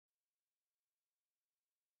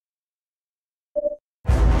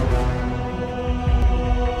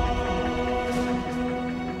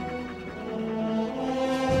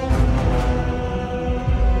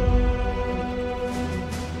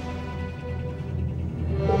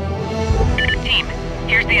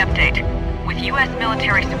update. With U.S.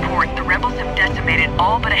 military support, the rebels have decimated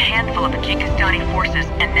all but a handful of Tajikistani forces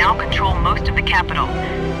and now control most of the capital.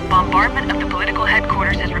 Bombardment of the political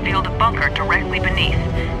headquarters has revealed a bunker directly beneath.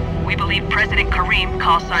 We believe President Karim,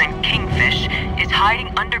 call sign Kingfish, is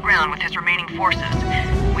hiding underground with his remaining forces.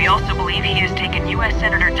 We also believe he has taken U.S.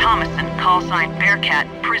 Senator Thomason, call sign Bearcat,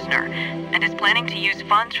 prisoner, and is planning to use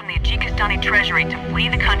funds from the Tajikistani treasury to flee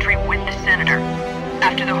the country with the senator.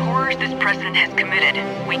 After the horrors this president has committed,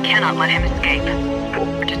 we cannot let him escape.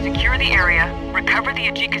 To secure the area, recover the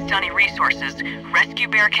Tajikistani resources, rescue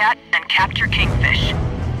Bearcat, and capture Kingfish.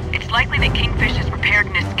 It's likely that Kingfish has prepared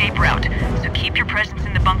an escape route, so keep your presence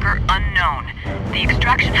in the bunker unknown. The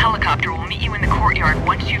extraction helicopter will meet you in the courtyard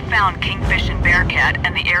once you've found Kingfish and Bearcat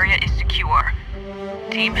and the area is secure.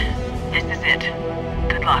 Team, this is it.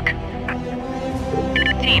 Good luck.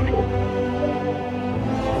 Team.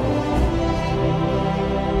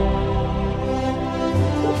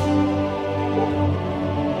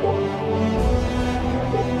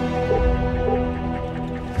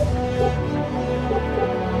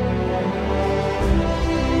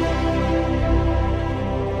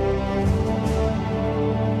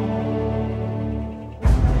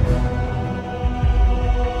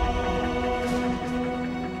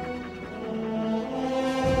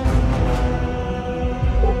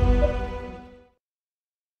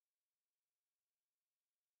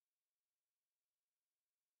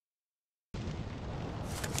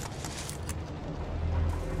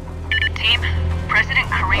 President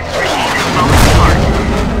Karim's regime is falling apart.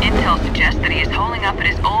 Intel suggests that he is holding up at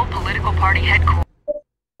his old political party headquarters.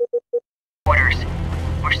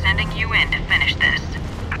 We're sending you in to finish this.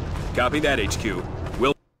 Copy that, HQ.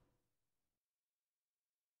 We'll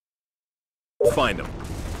find him.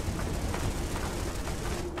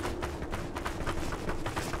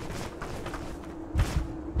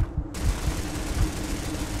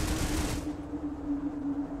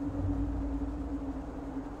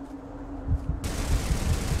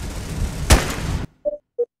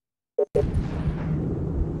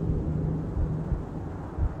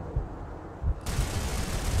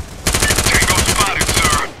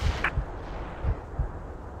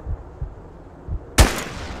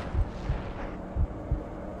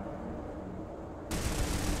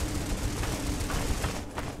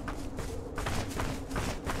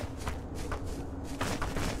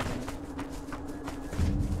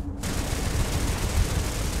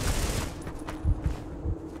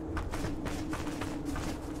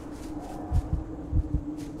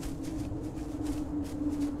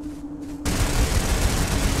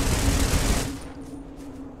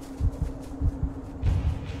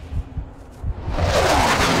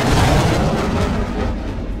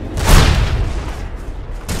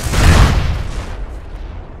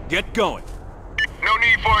 Get going. No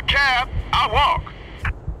need for a cab. I'll walk.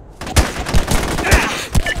 They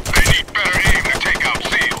need better aim to take out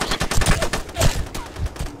SEALs.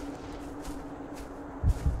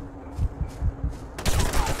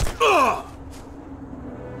 Ugh!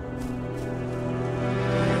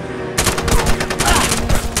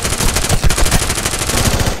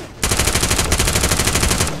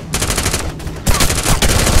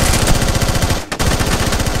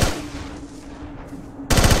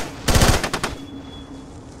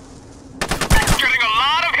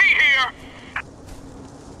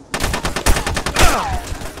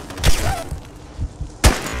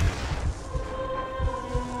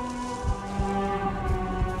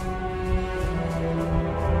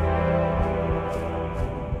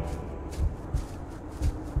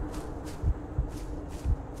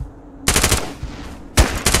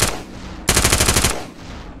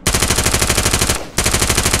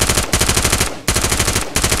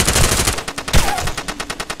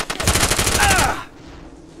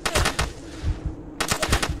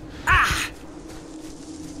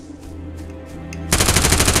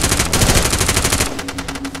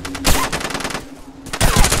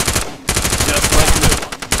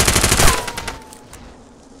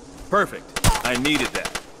 Perfect. I needed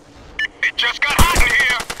that. It just got hot in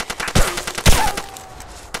here.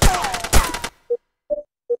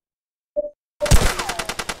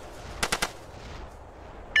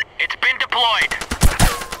 It's been deployed.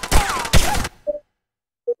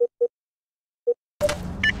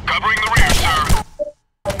 Covering the rear, sir.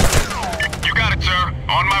 You got it, sir.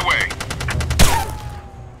 On my way.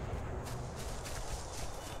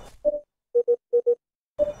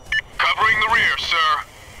 Covering the rear, sir.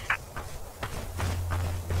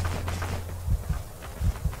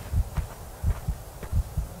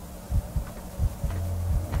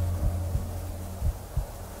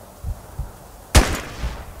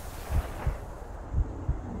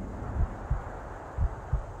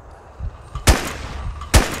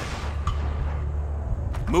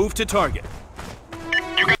 Move to target.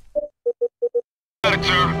 You got it,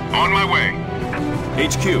 sir. On my way.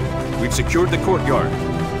 HQ, we've secured the courtyard.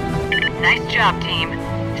 Nice job, team.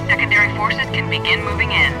 Secondary forces can begin moving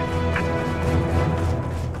in.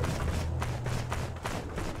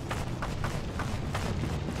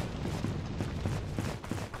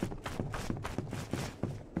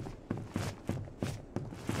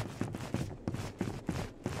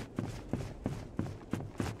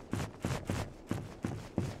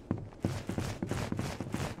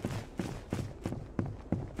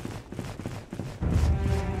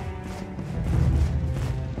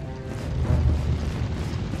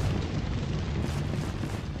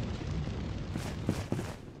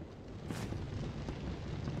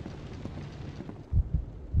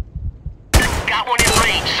 Got one in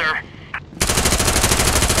range, sir.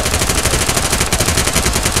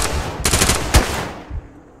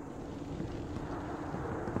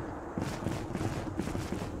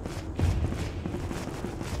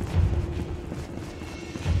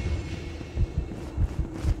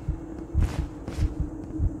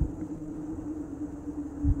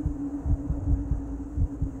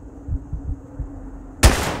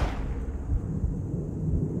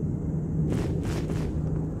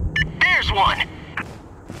 There's one.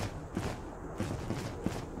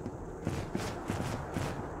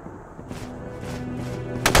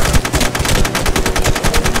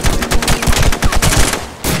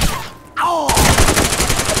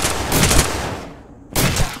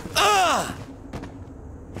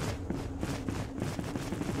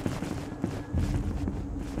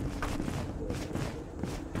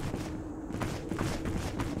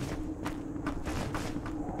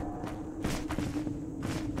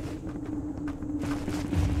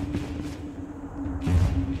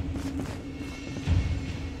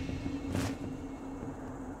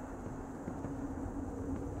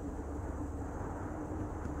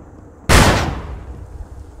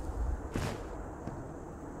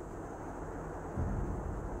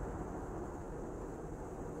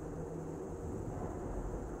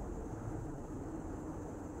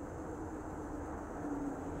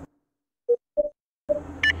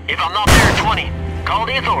 If I'm not there in 20, call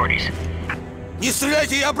the authorities. Не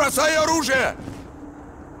стреляйте, я бросаю оружие!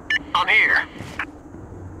 I'm here.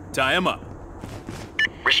 Tie him up.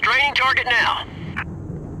 Restraining target now.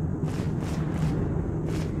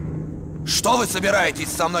 Что вы собираетесь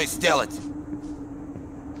со мной сделать?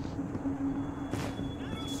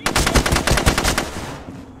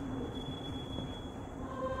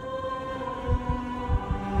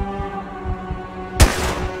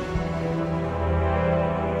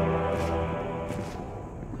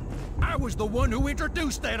 I was the one who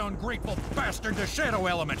introduced that ungrateful bastard to Shadow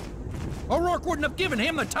Element. O'Rourke wouldn't have given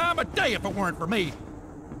him the time of day if it weren't for me.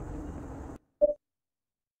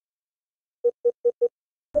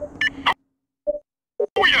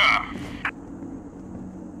 Oh yeah!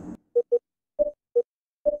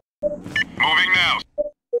 Moving now,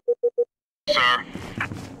 sir.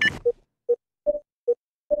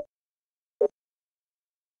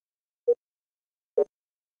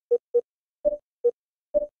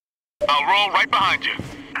 I'll roll right behind you.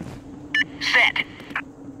 Set.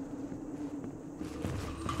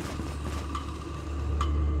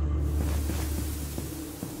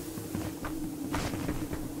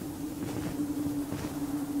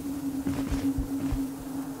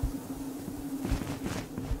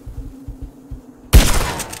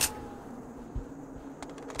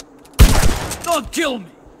 Don't kill me!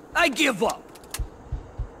 I give up!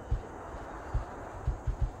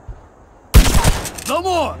 No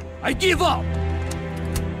more! I give up!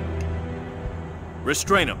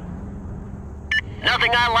 Restrain him.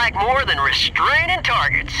 Nothing I like more than restraining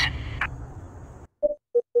targets.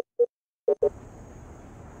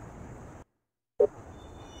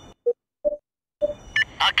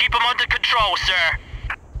 I'll keep them under control, sir.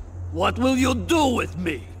 What will you do with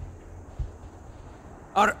me?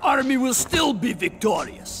 Our army will still be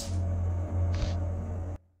victorious.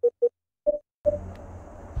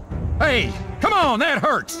 Hey, come on, that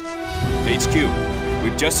hurts! HQ,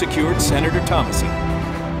 we've just secured Senator Thomason.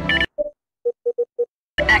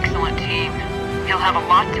 Excellent, team. He'll have a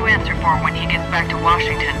lot to answer for when he gets back to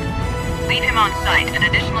Washington. Leave him on site, and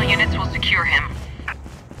additional units will secure him.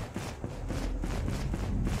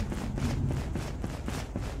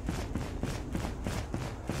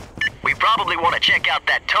 We probably want to check out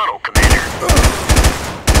that tunnel, Commander.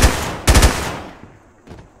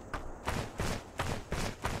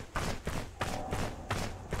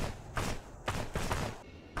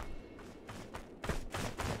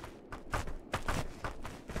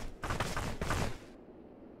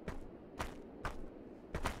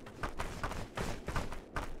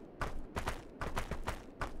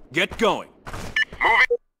 Get going.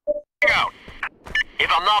 Moving out.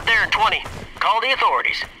 If I'm not there in 20, call the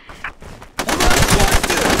authorities.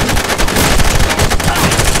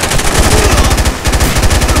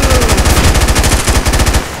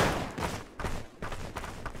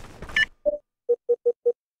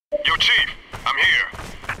 Yo, Chief, I'm here.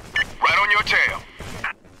 Right on your tail.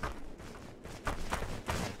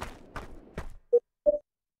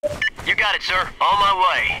 You got it, sir. On my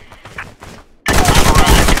way. I've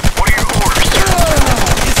arrived. What are your orders, sir?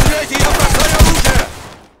 Не стреляйте, я бросаю оружие!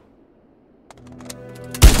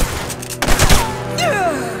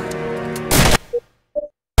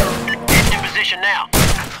 Into position now.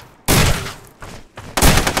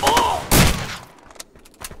 Oh.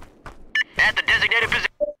 At the designated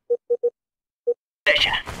position.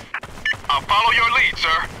 I'll follow your lead,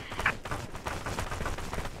 sir.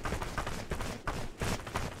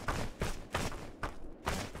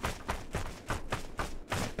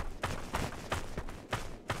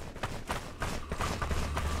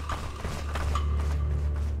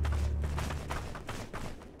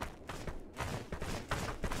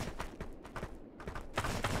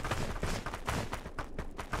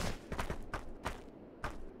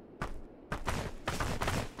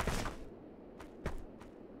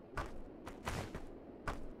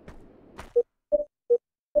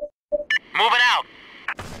 Moving out.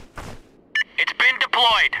 It's been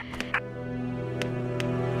deployed.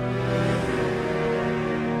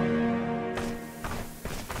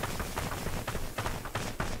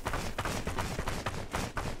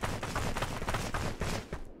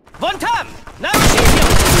 Вон там! Нарушитель!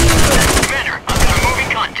 Commander, I'm got moving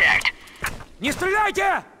contact. Не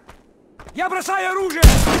стреляйте! Я бросаю оружие!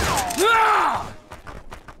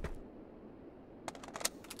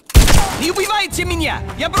 Не убивайте меня!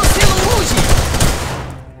 Я бросил оружие!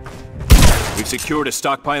 We've secured a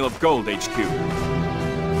stockpile of gold, HQ.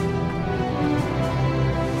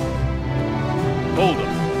 Hold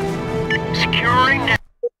them. Securing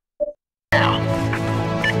now.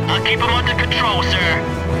 I'll keep them under control, sir.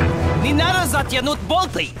 Не надо затянуть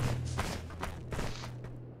болты!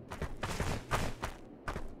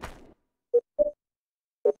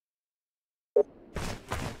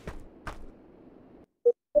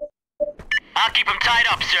 I'll keep them tied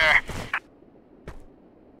up, sir.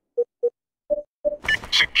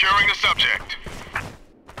 Securing the subject.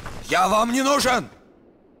 Я вам не нужен!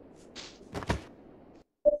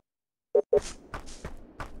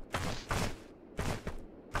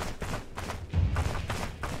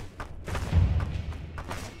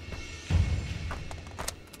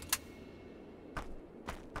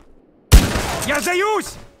 Я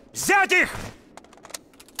сдаюсь! Взять их!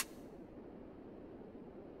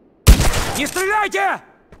 Не стреляйте!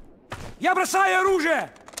 Я бросаю оружие!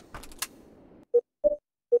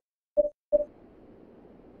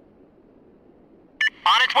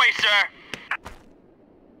 On its way, sir.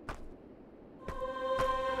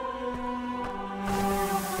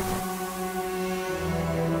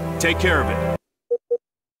 Take care of it.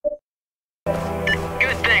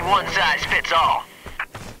 Good thing one size fits all.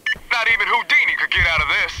 Not even Houdini could get out of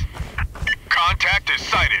this. Contact is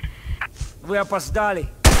sighted. Вы опоздали.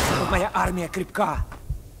 Моя армия крепка.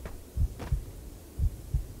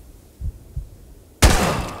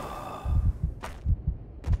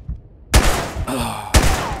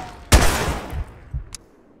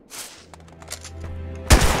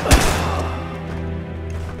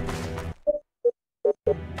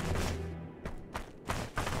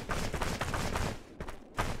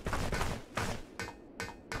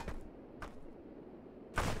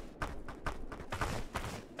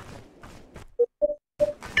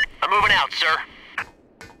 I'm moving out, sir.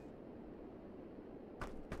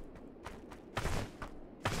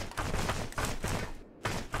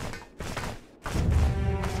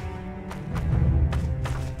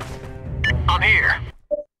 I'm here.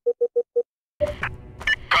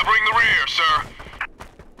 Covering the rear, sir.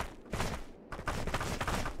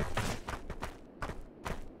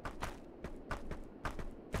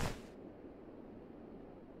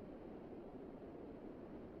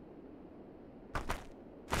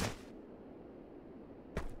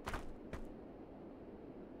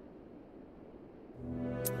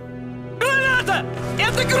 Граната!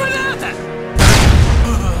 Это граната!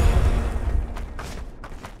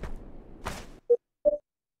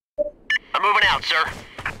 I'm moving out, sir.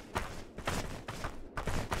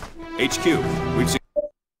 HQ, we've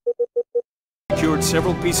secured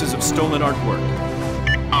several pieces of stolen artwork.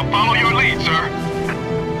 I'll follow your lead, sir.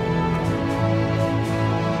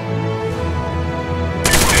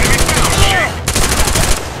 Enemy found, Chief.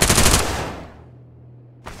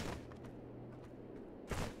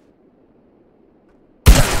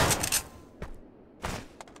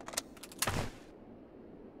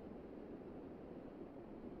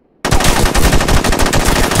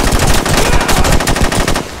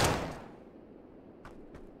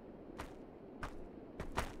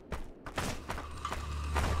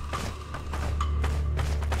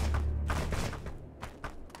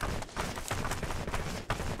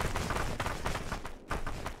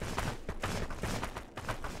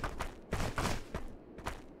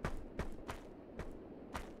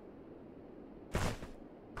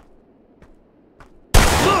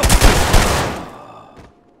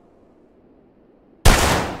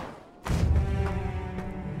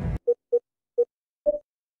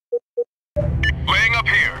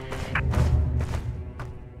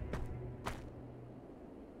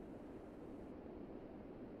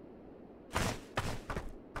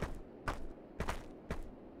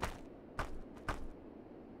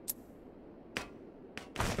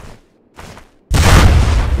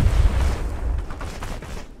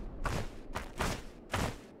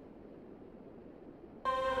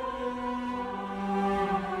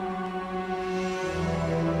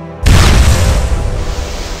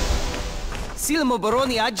 силам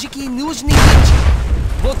обороны Аджики нужны вещи.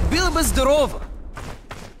 Вот было бы здорово.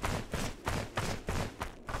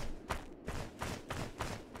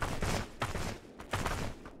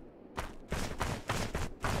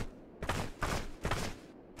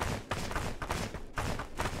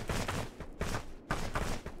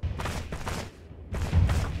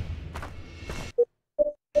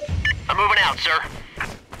 I'm moving out, sir.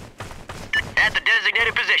 At the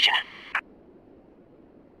designated position.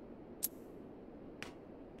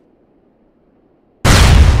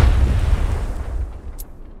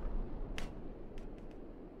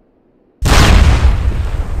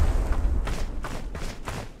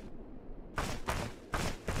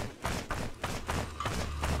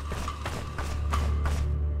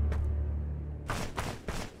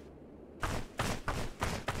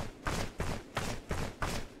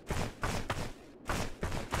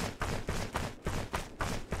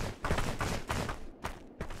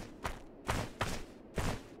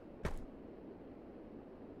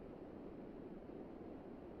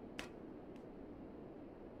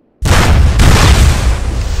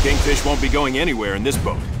 Kingfish won't be going anywhere in this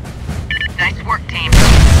boat. Nice work, team.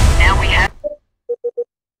 Now we have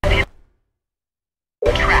him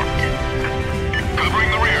trapped. Covering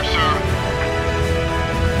the rear, sir.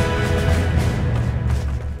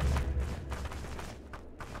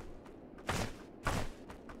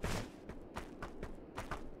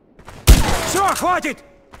 Все, хватит!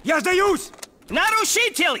 Я сдаюсь!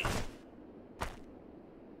 Нарушители!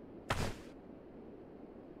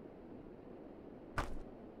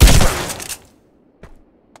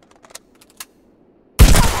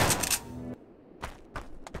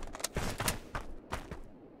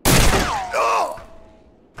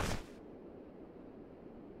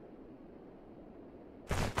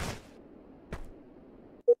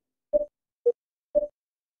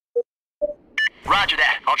 Roger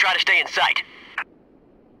that. I'll try to stay in sight.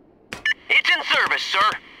 It's in service, sir.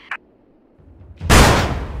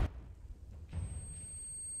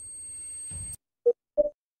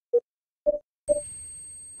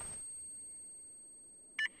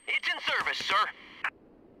 It's in service, sir.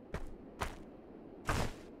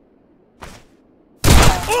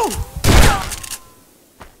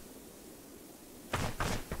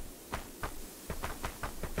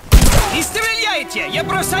 Не стреляйте! Я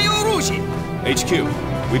бросаю оружие! HQ,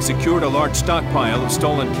 we've secured a large stockpile of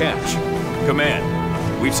stolen cash. Command,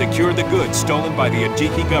 we've secured the goods stolen by the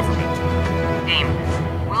Ajiki government. Team,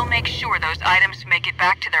 we'll make sure those items make it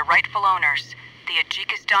back to their rightful owners, the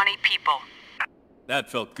Ajikistani people.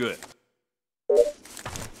 That felt good.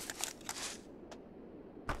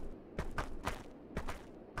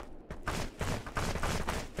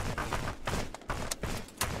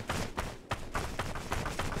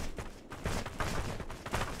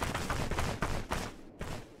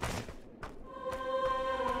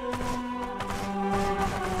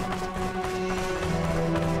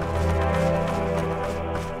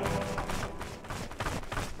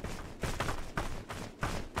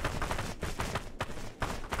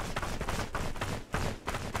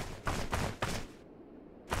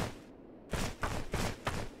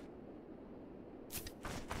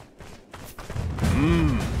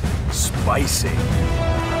 Spicy.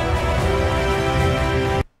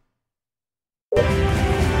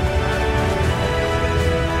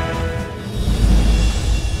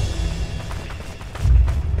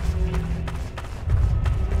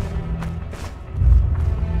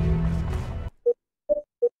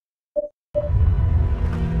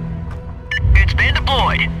 It's been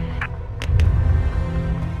deployed.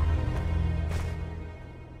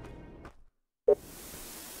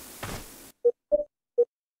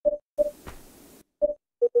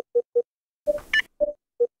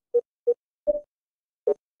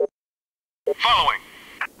 Following.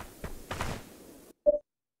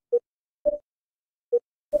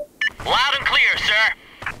 Loud and clear, sir.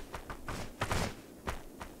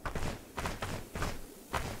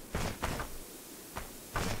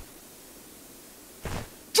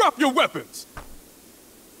 Drop your weapons!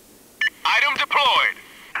 Item deployed.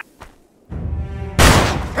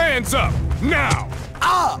 Hands up, now!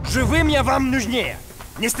 Живым я вам нужнее!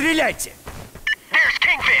 Не стреляйте! There's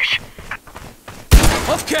Kingfish.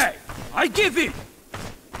 Okay, I give in!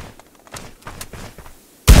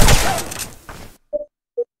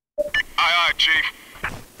 Aye, Chief.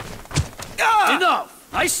 Enough!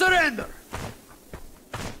 I surrender!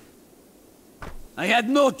 I had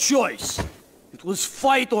no choice. It was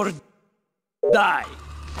fight or die.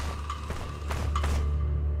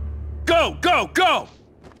 Go, go, go!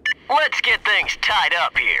 Let's get things tied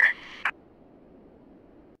up here.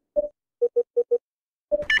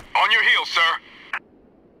 On your heels, sir.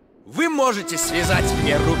 Вы можете связать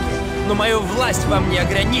мне руки, но мою власть вам не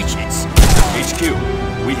ограничить. HQ,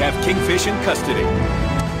 we have Kingfish in custody.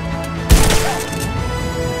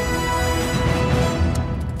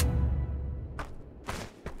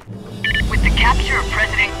 With the capture of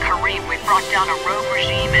President Karim, we've brought down a rogue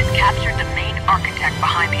regime and captured the main architect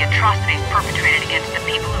behind the atrocities perpetrated against the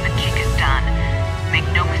people of Tajikistan. Make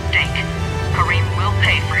no mistake, Karim will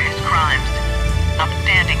pay for his crimes.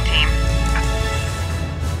 Outstanding, team.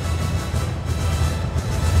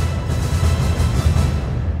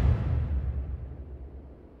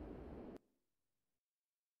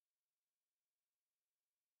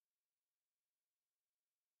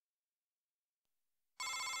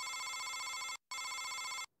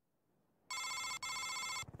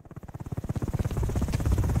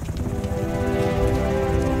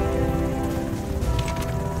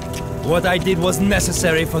 What I did was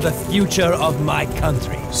necessary for the future of my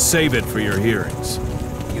country. Save it for your hearings.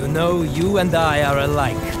 You know, you and I are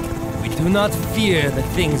alike. We do not fear the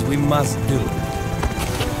things we must do.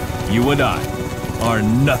 You and I are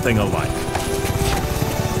nothing alike.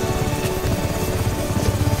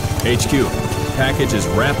 HQ, package is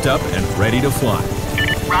wrapped up and ready to fly.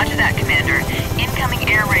 Roger that, Commander. Incoming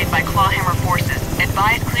air raid by Clawhammer forces.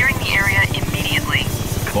 Advise clearing the area immediately.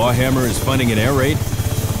 Clawhammer is funding an air raid?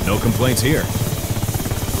 No complaints here.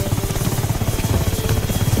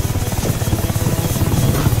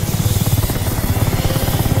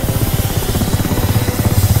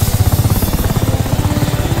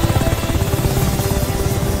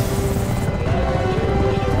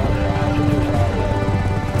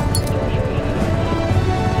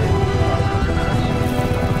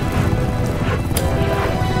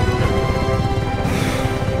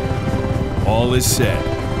 All is said.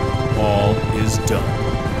 All is done.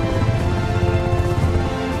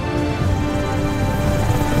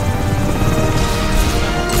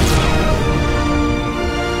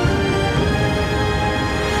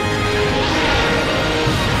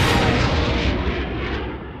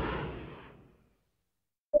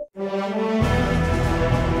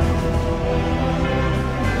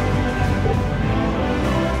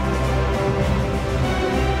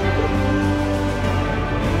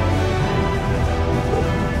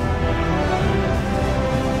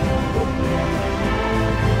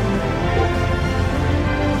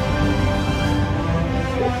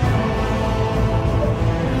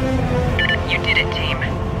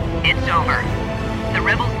 over. The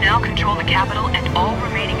rebels now control the capital, and all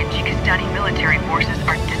remaining Tajikistani military forces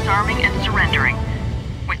are disarming and surrendering.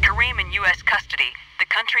 With Karim in U.S. custody, the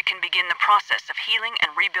country can begin the process of healing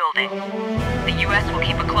and rebuilding. The U.S. will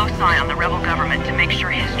keep a close eye on the rebel government to make sure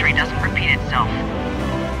history doesn't repeat itself.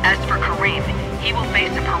 As for Karim, he will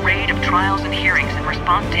face a parade of trials and hearings in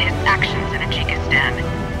response to his actions in Tajikistan.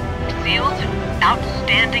 Sealed,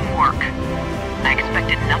 outstanding work. I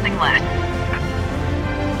expected nothing less.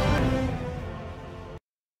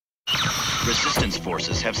 Resistance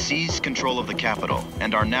forces have seized control of the capital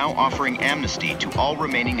and are now offering amnesty to all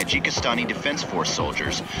remaining Tajikistani Defense Force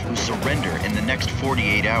soldiers who surrender in the next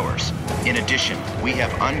 48 hours. In addition, we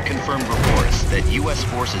have unconfirmed reports that U.S.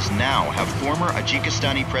 forces now have former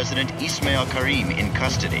Tajikistani President Ismail Karim in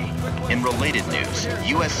custody. In related news,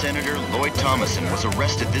 U.S. Senator Lloyd Thomason was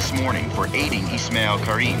arrested this morning for aiding Ismail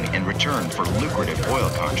Karim in return for lucrative oil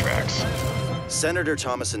contracts. Senator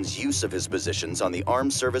Thomason's use of his positions on the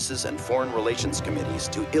Armed Services and Foreign Relations Committees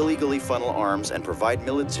to illegally funnel arms and provide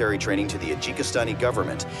military training to the Tajikistani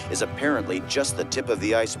government is apparently just the tip of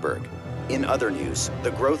the iceberg. In other news,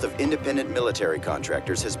 the growth of independent military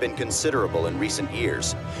contractors has been considerable in recent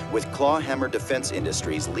years, with Clawhammer Defense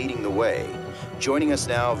Industries leading the way. Joining us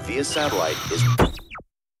now via satellite is...